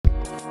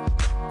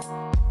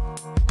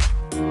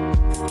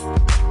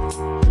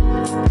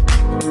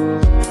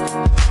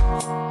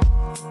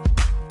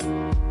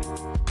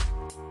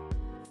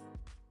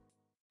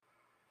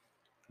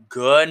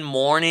Good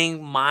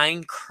morning,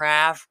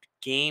 Minecraft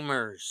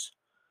gamers.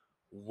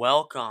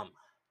 Welcome.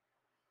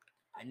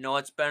 I know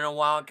it's been a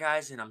while,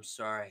 guys, and I'm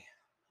sorry.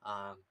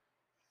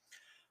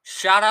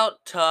 Shout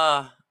out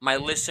to my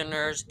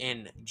listeners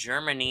in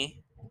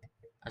Germany.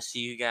 I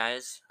see you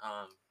guys.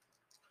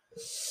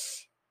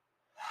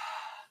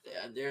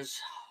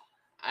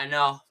 I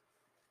know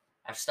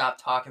I've stopped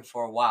talking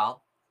for a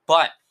while,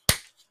 but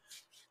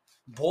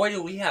boy,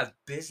 do we have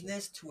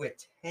business to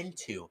attend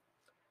to.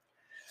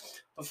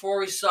 Before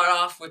we start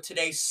off with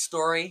today's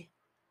story,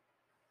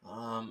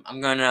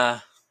 I'm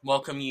gonna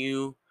welcome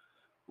you.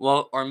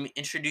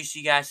 Introduce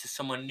you guys to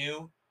someone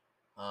new.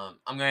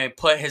 I'm going to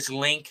put his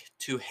link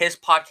to his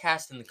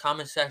podcast in the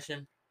comment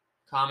section.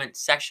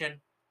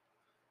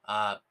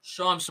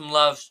 Show him some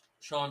love.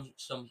 Show him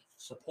some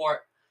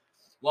support.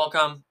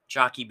 Welcome,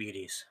 Jockey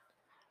Beauties.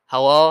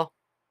 Hello,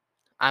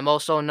 I'm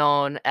also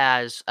known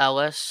as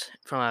Ellis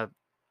from a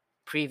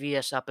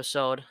previous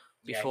episode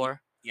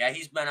before.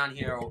 He's been on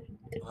here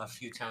a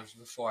few times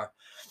before.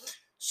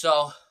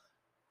 So,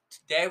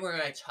 today we're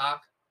going to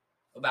talk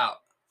about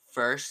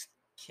first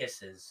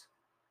kisses.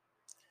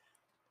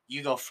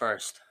 You go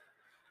first.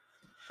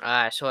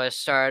 Alright, so I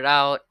started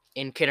out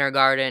in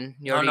kindergarten.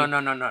 No.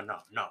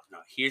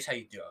 Here's how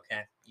you do it,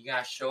 okay? You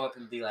gotta show up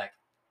and be like,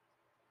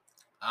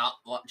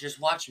 just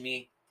watch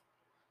me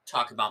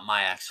talk about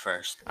my ex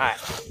first. Alright.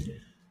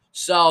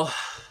 So,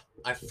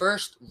 my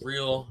first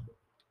real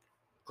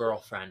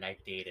girlfriend I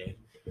dated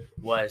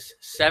was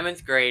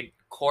 7th grade,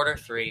 quarter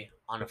 3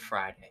 on a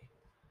Friday.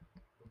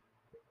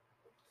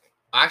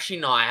 Actually,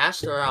 no, I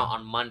asked her out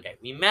on Monday.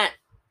 We met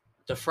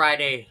the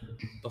Friday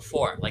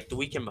before, like the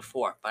weekend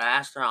before, but I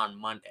asked her out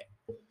on Monday.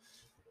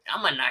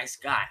 I'm a nice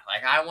guy.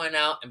 Like, I went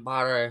out and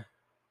bought her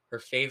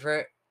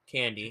favorite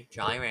candy,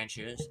 Jolly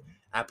Ranchers.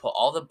 I put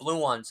all the blue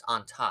ones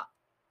on top.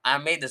 I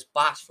made this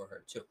box for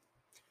her, too.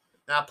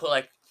 And I put,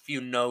 like, a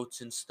few notes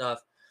and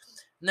stuff.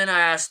 And then I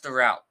asked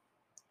her out.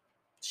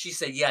 She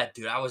said, yeah,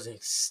 dude, I was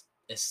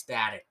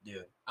ecstatic,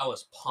 dude. I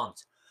was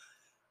pumped.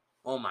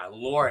 Oh, my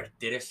Lord,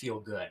 did it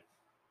feel good.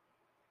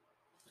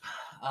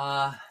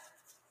 But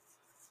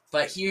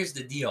here's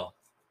the deal.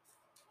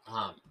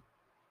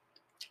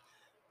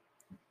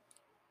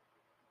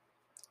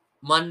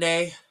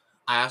 Monday,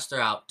 I asked her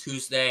out.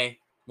 Tuesday,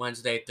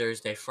 Wednesday,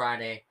 Thursday,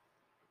 Friday.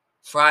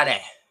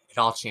 Friday, it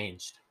all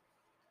changed.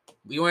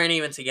 We weren't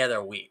even together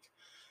a week.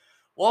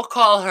 We'll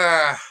call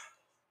her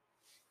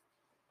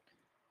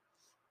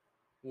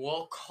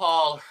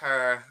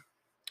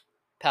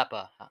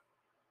Peppa.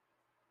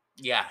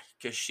 Yeah,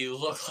 because she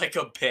looked like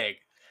a pig.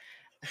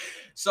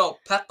 So,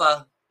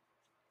 Peppa,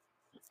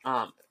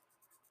 I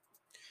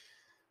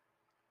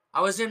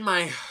was in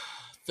my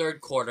third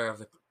class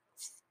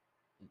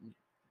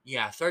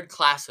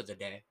of the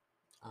day.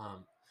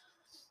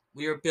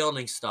 We were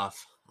building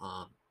stuff.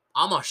 I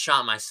almost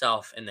shot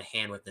myself in the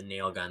hand with the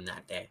nail gun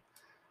that day.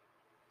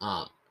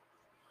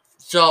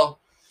 So,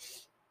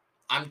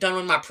 I'm done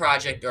with my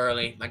project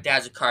early. My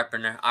dad's a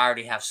carpenter. I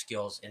already have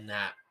skills in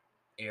that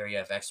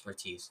area of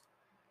expertise.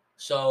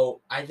 So,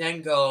 I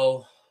then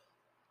go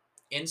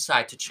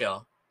inside to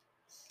chill.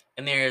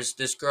 And there's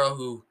this girl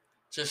who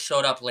just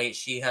showed up late.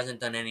 She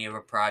hasn't done any of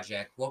her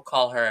project. We'll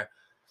call her...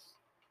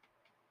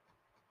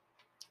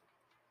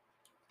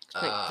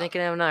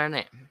 Thinking of another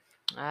name.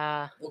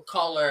 We'll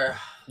call her...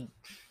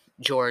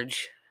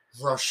 George.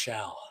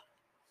 Rochelle.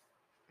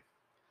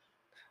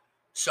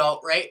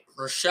 So,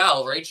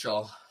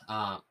 Rachel,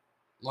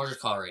 we'll just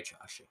call her Rachel,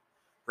 actually.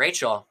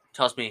 Rachel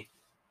tells me,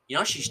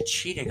 she's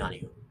cheating on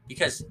you.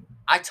 Because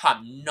I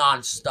taught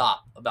nonstop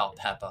about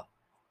Peppa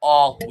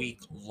all week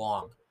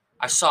long.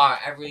 I saw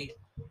her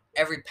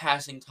every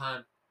passing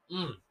time.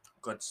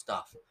 Good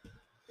stuff.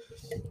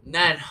 And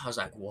then I was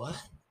like, what?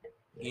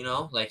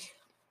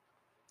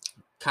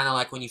 Kind of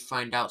like when you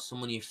find out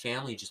someone in your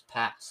family just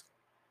passed.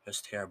 It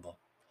was terrible.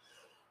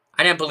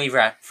 I didn't believe her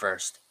at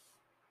first.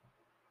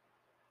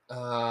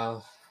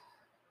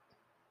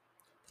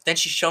 Then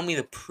she showed me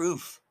the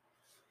proof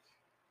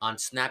on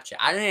Snapchat.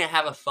 I didn't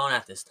have a phone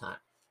at this time.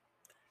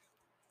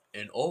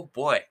 And oh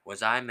boy,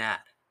 was I mad.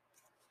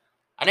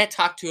 I didn't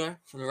talk to her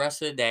for the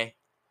rest of the day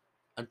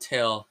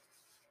until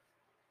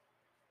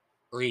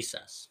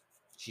recess.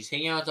 She's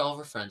hanging out with all of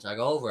her friends. I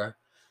go over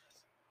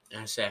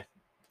and I say,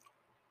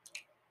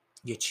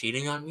 you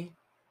cheating on me?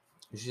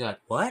 And she's like,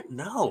 what?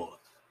 No.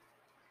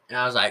 And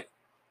I was like,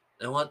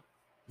 then what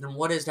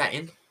is that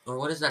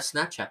what is that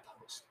Snapchat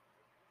post?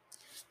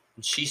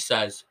 And she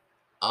says,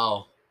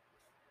 oh.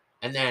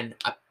 And then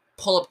I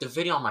pull up the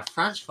video on my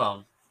friend's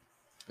phone.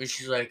 And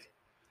she's like,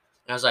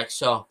 and I was like,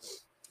 so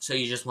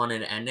you just wanted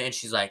to end it? And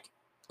she's like,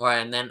 all right.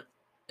 And then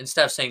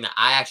instead of saying that,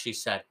 I actually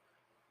said,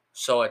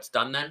 so it's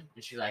done then?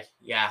 And she's like,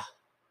 yeah.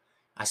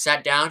 I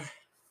sat down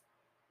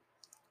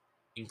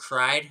and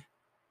cried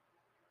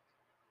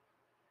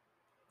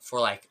for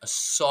like a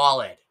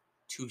solid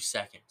 2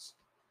 seconds.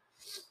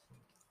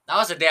 That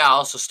was the day I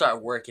also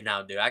started working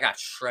out, dude. I got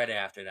shredded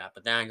after that,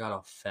 but then I got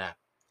all fat.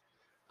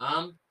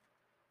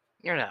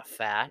 You're not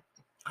fat.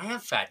 I am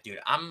fat, dude.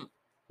 I'm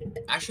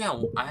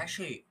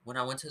Actually, when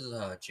I went to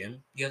the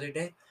gym the other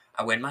day,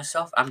 I weighed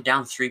myself. I'm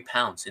down 3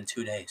 pounds in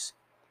 2 days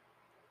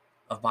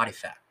of body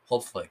fat.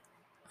 Hopefully,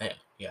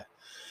 yeah.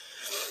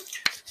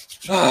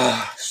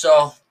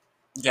 So,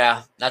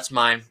 yeah, that's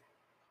mine.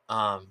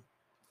 Um,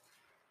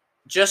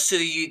 just so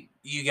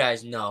you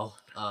guys know,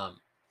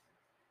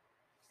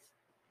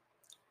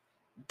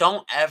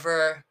 don't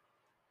ever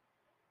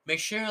make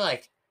sure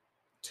like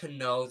to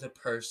know the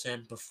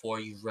person before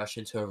you rush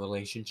into a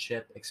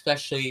relationship,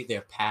 especially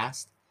their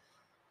past.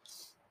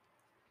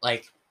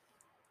 Like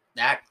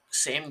that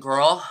same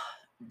girl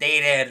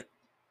dated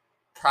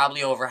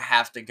probably over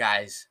half the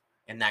guys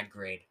in that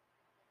grade.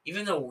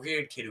 Even the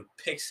weird kid who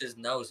picks his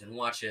nose and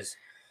watches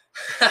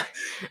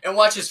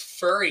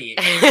furry.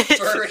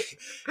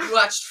 He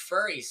watched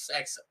furry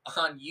sex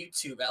on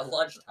YouTube at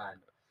lunchtime.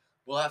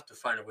 We'll have to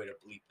find a way to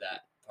bleep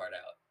that part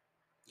out.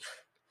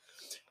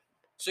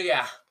 So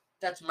yeah,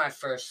 that's my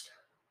first.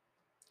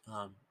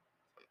 Um,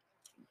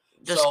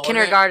 Does so we're gonna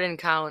kindergarten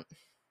count?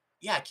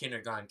 Yeah,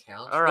 kindergarten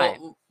counts. All right.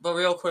 Well, but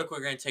real quick,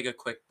 we're gonna take a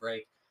quick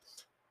break.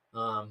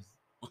 We'll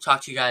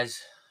talk to you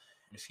guys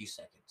in a few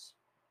seconds.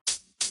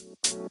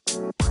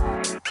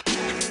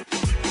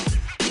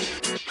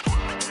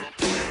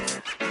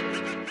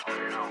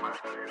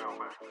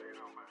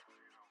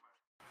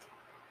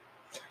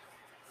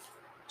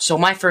 So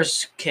my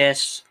first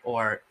kiss,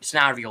 or it's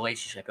not a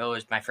relationship, it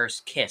was my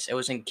first kiss. It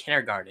was in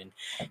kindergarten.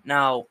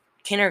 Now,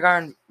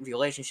 kindergarten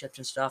relationships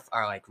and stuff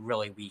are like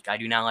really weak. I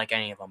do not like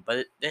any of them,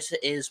 but this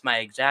is my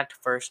exact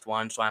first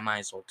one, so I might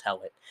as well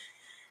tell it.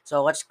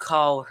 So let's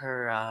call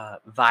her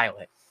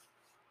Violet.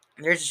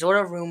 There's a sort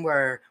of room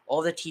where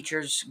all the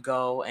teachers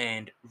go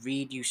and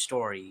read you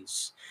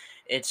stories.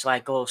 It's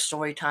like a little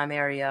story time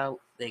area.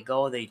 They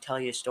go, they tell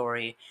you a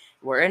story.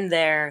 We're in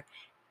there,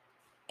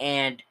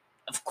 and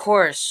of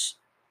course,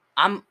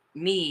 I'm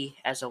me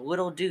as a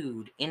little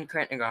dude in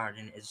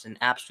kindergarten is an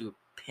absolute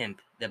pimp,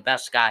 the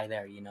best guy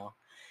there, you know.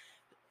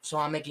 So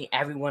I'm making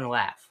everyone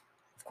laugh.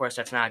 Of course,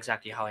 that's not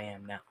exactly how I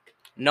am now.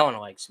 No one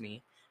likes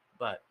me,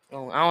 but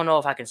well, I don't know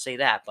if I can say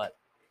that, but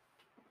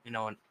you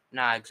know,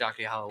 not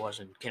exactly how it was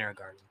in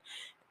kindergarten.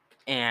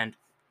 And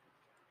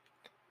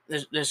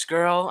this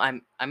girl,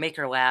 I make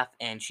her laugh,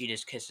 and she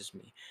just kisses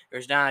me.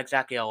 There's not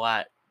exactly a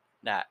lot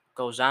that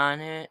goes on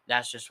in it.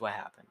 That's just what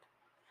happened.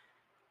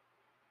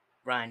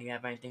 Ryan, you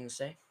have anything to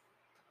say?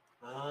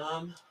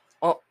 Well,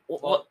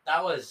 What?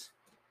 that was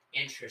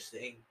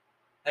interesting.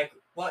 Like,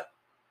 what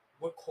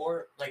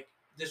core? Like,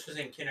 this was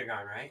in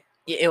kindergarten, right?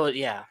 It was,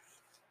 yeah.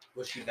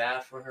 Was she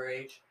bad for her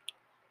age?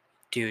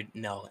 Dude,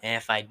 no. And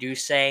if I do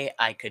say,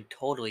 I could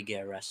totally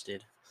get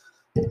arrested.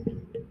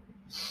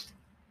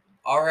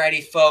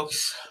 Alrighty,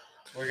 folks.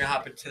 We're gonna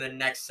hop into the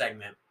next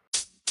segment.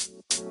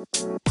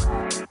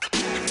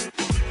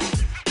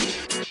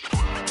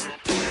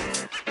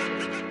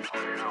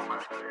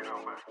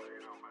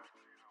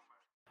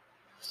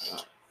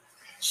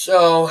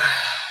 So,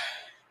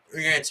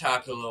 we're going to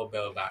talk a little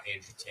bit about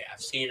Andrew Tate. I've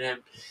seen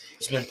him.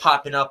 He's been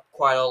popping up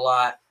quite a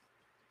lot.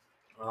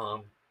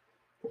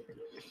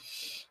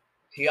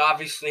 He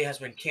obviously has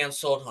been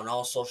canceled on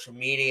all social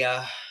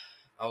media.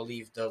 I'll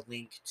leave the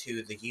link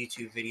to the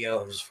YouTube video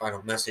of his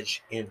final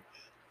message in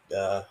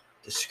the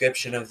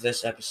description of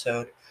this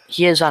episode.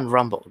 He is on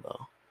Rumble,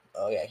 though.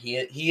 Oh, yeah.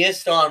 He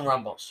is still on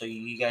Rumble, so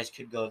you guys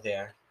could go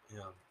there.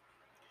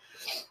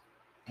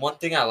 One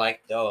thing I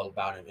like, though,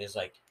 about him is,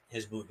 like,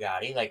 his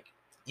Bugatti. Like,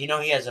 he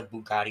has a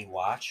Bugatti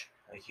watch.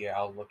 Right here,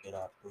 I'll look it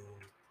up.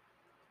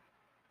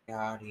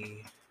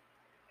 Bugatti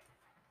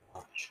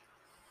watch.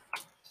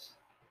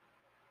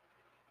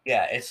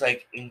 Yeah, it's,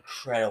 like,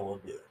 incredible,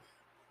 dude.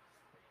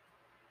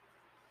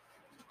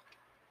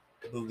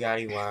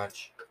 Bugatti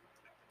watch.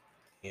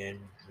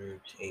 Andrew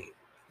Tate.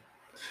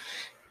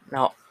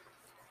 Now,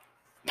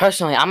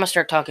 personally, I'm going to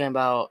start talking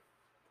about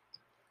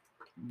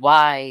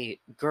why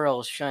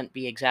girls shouldn't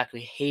be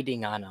exactly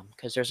hating on him.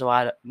 Because there's a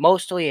lot of...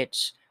 Mostly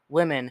it's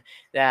women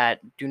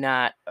that do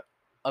not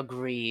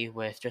agree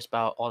with just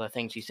about all the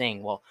things he's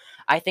saying. Well,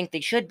 I think they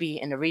should be,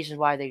 and the reason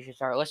why they should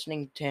start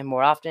listening to him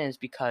more often is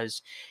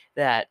because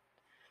that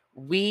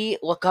we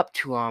look up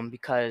to him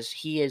because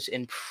he is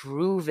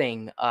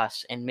improving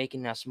us and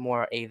making us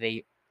more of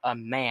a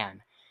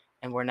man,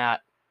 and we're not.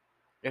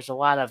 There's a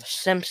lot of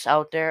simps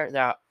out there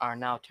that are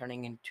now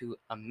turning into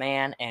a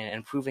man and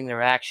improving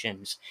their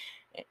actions.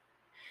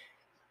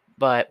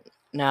 But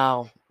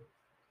now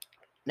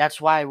that's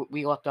why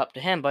we looked up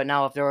to him. But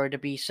now if there were to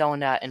be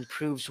someone that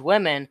improves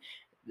women,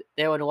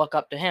 they would look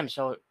up to him.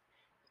 So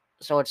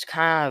it's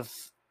kind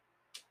of,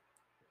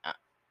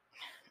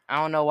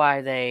 I don't know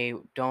why they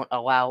don't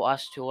allow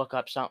us to look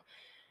up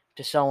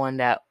to someone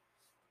that.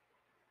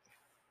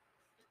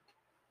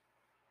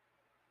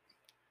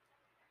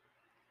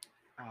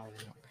 Oh,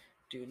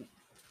 dude.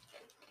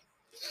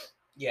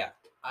 Yeah,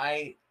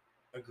 I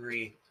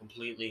agree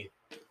completely.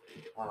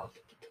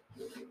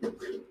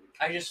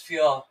 I just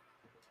feel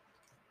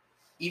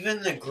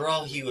even the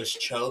girl he was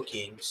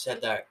choking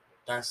said that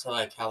that's not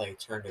like how they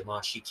turned him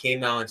on. She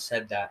came out and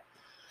said that.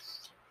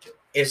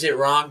 Is it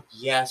wrong?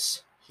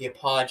 Yes. He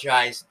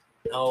apologized.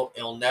 No,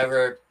 it'll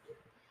never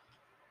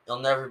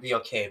be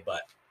okay,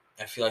 but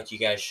I feel like you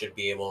guys should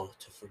be able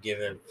to forgive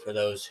him for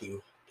those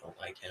who don't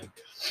like him.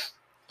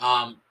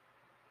 I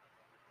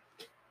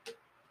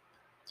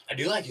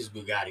do like his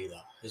Bugatti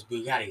though. His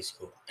Bugatti is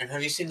cool. And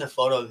have you seen the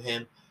photo of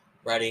him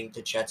riding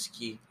the jet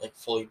ski, like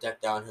fully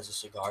decked out and has a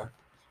cigar?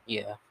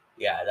 Yeah.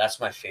 Yeah, that's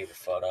my favorite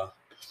photo.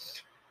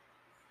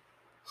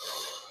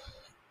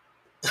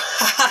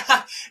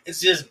 It's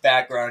just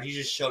background. He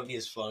just showed me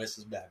his phone. It's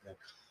his background.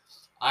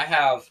 I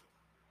have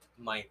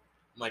my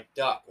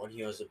duck when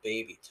he was a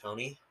baby,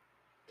 Tony.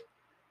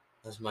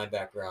 That's my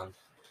background.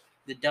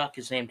 The duck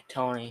is named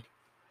Tony.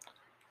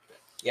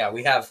 Yeah,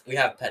 we have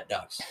pet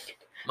ducks.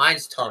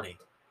 Mine's Tony.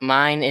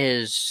 Mine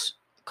is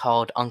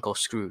called Uncle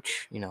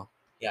Scrooge,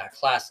 Yeah,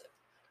 classic.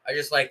 I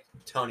just like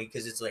Tony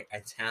because it's like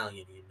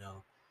Italian,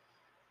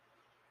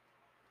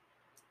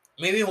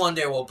 Maybe one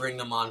day we'll bring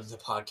them on the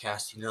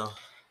podcast,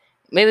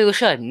 Maybe we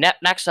should.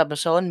 Next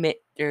episode,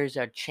 there's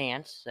a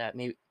chance that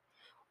maybe,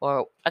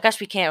 or I guess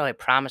we can't really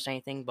promise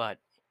anything, but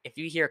if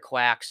you hear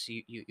quacks,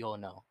 you'll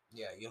know.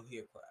 Yeah, you'll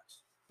hear quacks.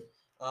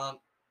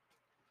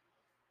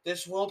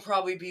 This will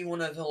probably be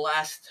one of the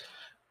last,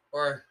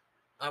 or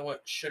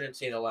shouldn't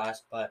say the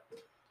last, but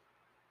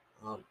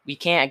we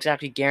can't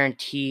exactly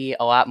guarantee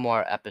a lot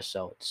more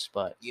episodes,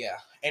 but yeah,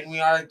 and we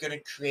are gonna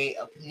create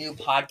a new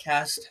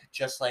podcast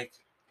just like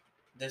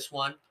this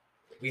one.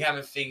 We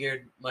haven't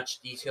figured much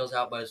details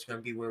out, but it's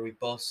gonna be where we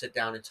both sit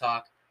down and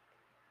talk.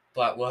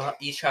 But we'll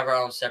each have our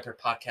own separate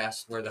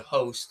podcasts where the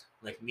host,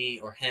 like me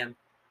or him,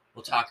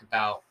 will talk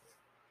about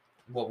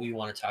what we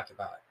want to talk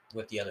about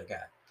with the other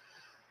guy.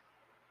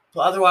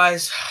 But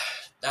otherwise,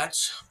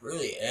 that's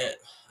really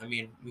it. I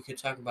mean, we could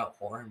talk about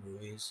horror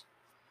movies.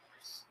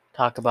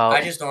 talk about.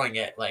 I just don't want to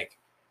get like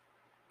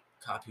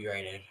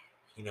copyrighted,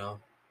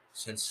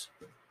 since.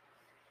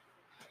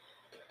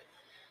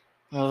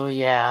 Oh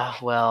yeah,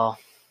 well.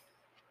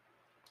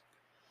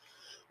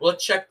 We'll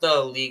check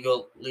the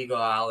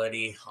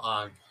legality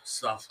on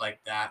stuff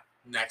like that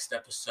next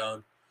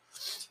episode.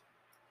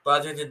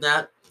 But other than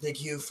that,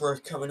 thank you for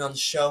coming on the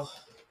show,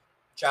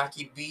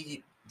 Jockey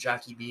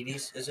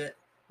Beaties, is it?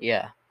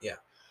 Yeah. Yeah.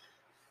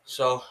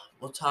 So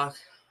we'll talk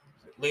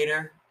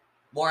later.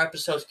 More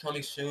episodes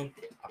coming soon,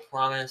 I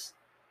promise.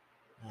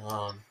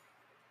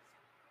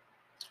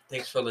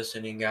 Thanks for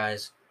listening,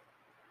 guys.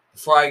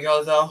 Before I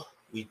go, though,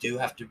 we do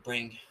have to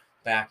bring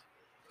back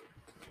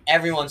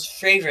everyone's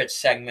favorite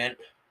segment,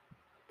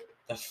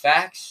 the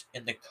facts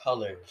and the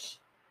colors.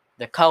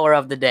 The color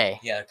of the day.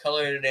 Yeah, the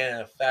color of the day and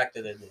the fact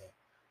of the day.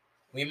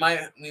 We might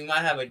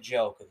have a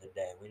joke of the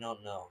day. We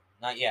don't know.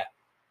 Not yet.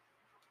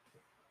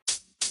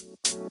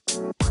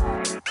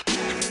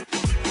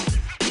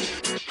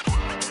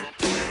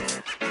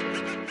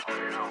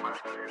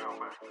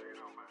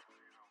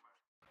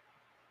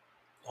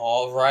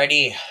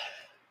 Alrighty.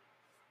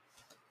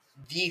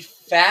 The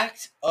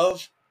fact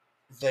of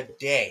the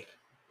day.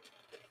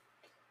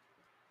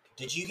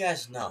 Did you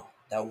guys know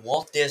that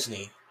Walt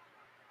Disney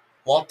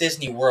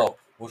World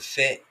would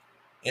fit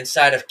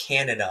inside of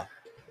Canada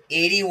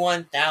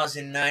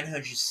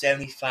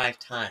 81,975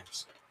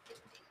 times?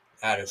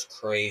 That is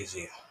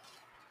crazy.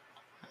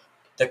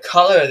 The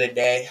color of the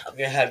day, I'm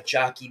going to have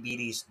Jockey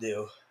Beaties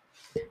do.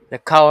 The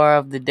color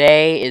of the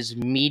day is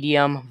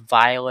medium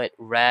violet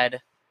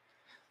red.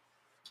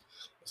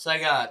 It's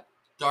like a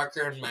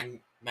darker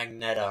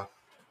Magneto.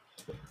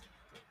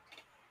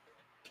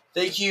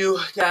 Thank you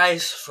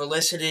guys for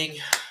listening.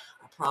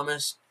 I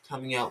promise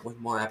coming out with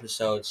more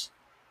episodes.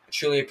 I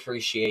truly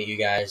appreciate you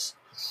guys.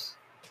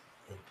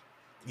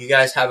 You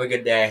guys have a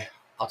good day.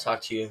 I'll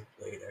talk to you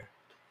later.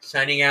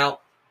 Signing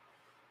out,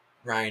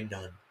 Ryan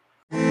Dunn.